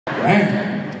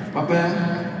Dang, my bad.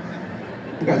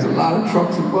 We got a lot of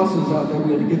trucks and buses out there.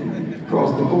 We had to get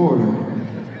across the border.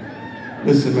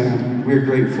 Listen, man, we're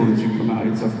grateful that you come out.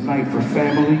 It's a night for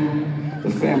family. The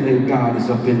family of God is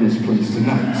up in this place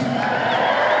tonight.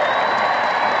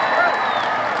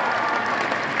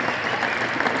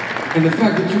 And the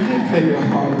fact that you did pay your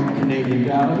hard-earned Canadian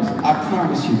dollars, I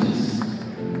promise you this.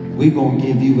 We're gonna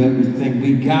give you everything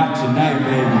we got tonight,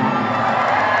 baby.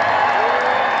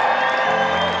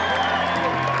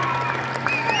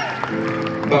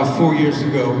 About 4 years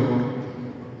ago,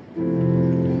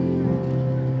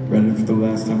 right after the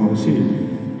last time I was here,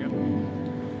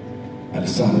 I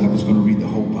decided I was going to read the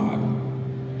whole Bible.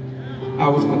 I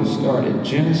was going to start at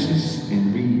Genesis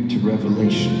and read to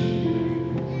Revelation.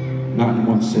 Not in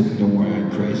one sitting, don't worry, I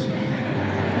ain't crazy.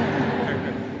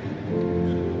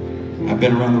 I've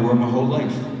been around the world my whole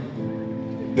life.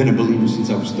 Been a believer since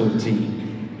I was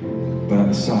 13. But I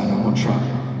decided I'm going to try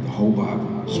the whole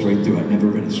Bible, straight through. I never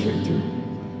read it straight through.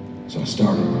 So I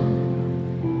started.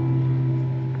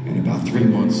 And about 3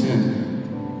 months in,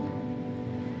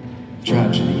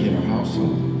 tragedy hit our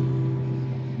household.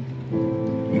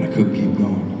 And I couldn't keep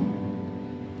going.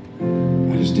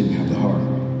 I just didn't have the heart.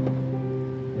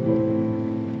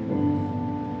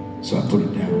 So I put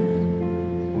it down.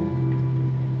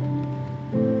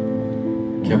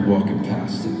 Kept walking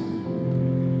past it.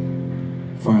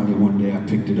 Finally, one day I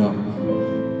picked it up.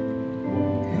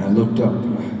 And I looked up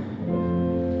and I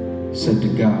said to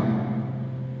God,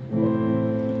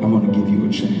 I'm going to give you a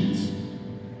chance.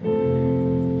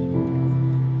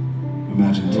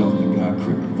 Imagine telling the God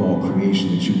of all creation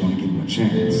that you want to give him a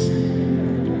chance.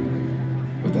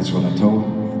 But that's what I told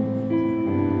him.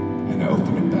 And I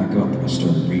opened it back up and I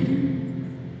started reading.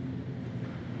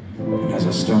 And as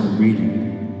I started reading,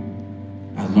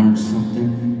 I learned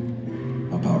something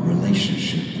about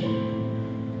relationship.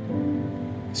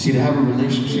 See, to have a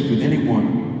relationship with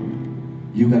anyone,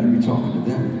 you got to be talking to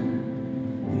them.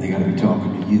 And they got to be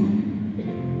talking to you.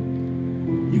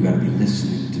 You got to be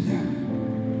listening to them.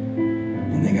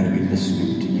 And they got to be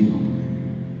listening to you.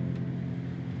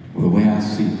 Well, the way I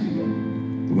see it,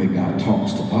 the way God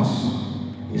talks to us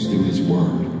is through his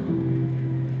word.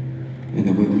 And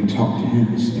the way we talk to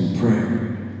him is through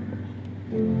prayer.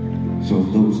 So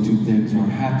if those two things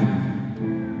aren't happening,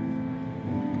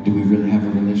 do we really have a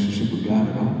relationship with God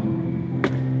at all?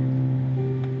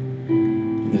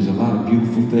 And there's a lot of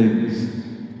beautiful things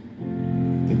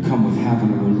that come with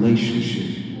having a relationship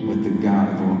with the God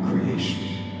of all creation.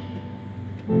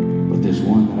 But there's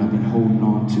one that I've been holding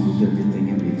on to with everything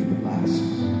in me for the last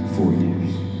 4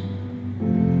 years.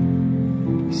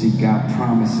 You see, God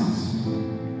promises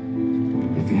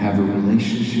if you have a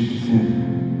relationship with him,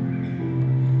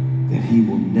 that he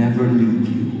will never leave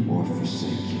you or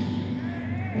forsake you.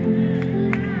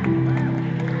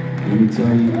 Let me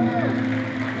tell you,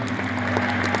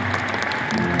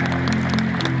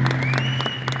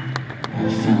 I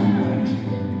found that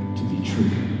to be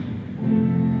true.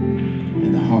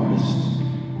 In the hardest,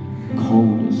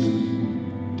 coldest,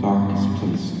 darkest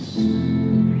places,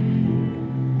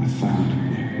 I found him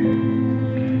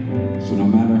there. So no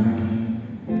matter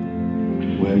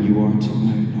where you are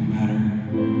tonight, no matter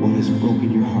what has broken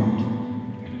your heart,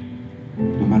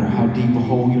 no matter how deep a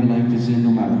hole your life is in,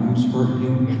 no matter who's hurt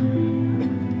you,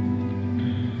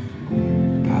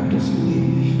 God doesn't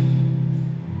leave.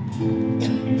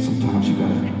 Sometimes you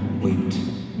gotta wait.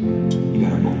 You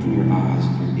gotta open your eyes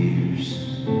and your ears.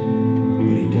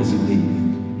 But he doesn't leave.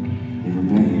 He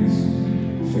remains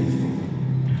faithful.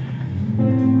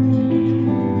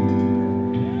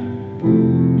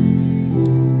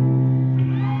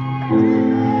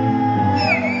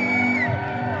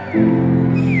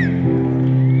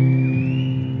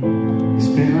 It's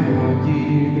been a hard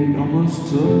year, it almost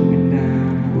took me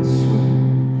down, I swear.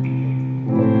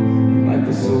 Life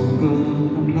is so good,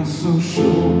 I'm not so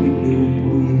sure we knew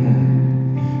what we had.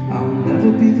 I'll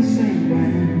never be the same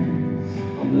man,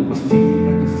 I'll never feel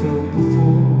like I felt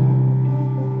before.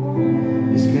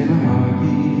 It's been a hard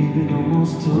year, it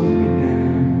almost took me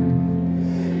down.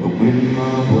 But when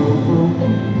my world broke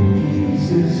into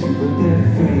pieces, you were there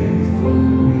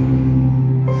faithfully.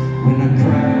 When I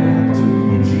cried out to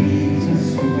you, Jesus,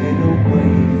 you made a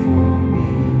way for me.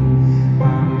 I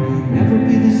may never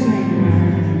be the same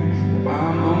man, but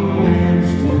I'm a man who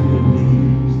still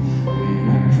believes. When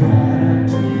I cried out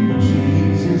to you,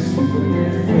 Jesus, you were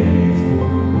there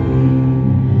faithfully.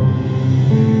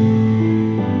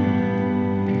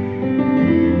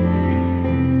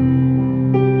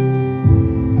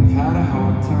 I've had a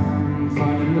hard time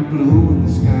finding the blue in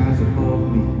the skies above.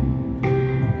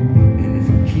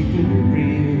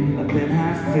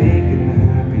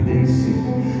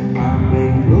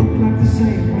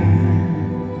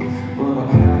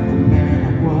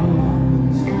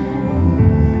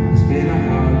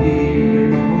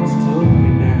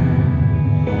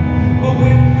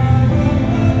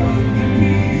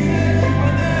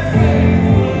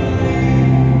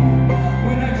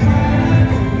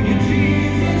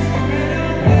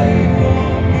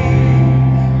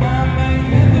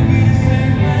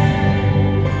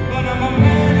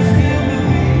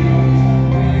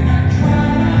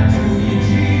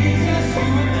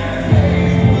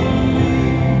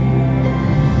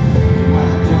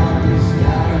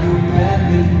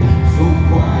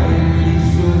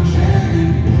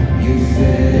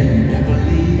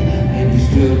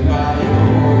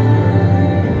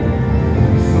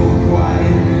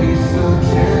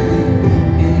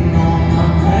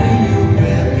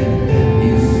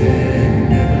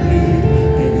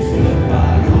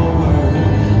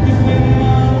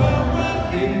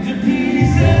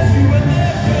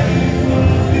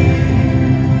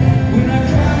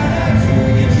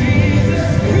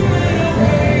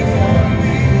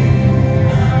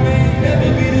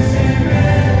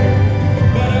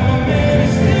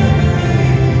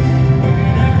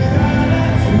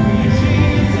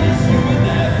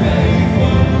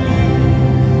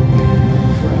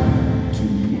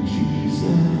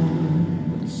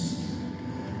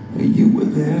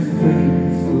 their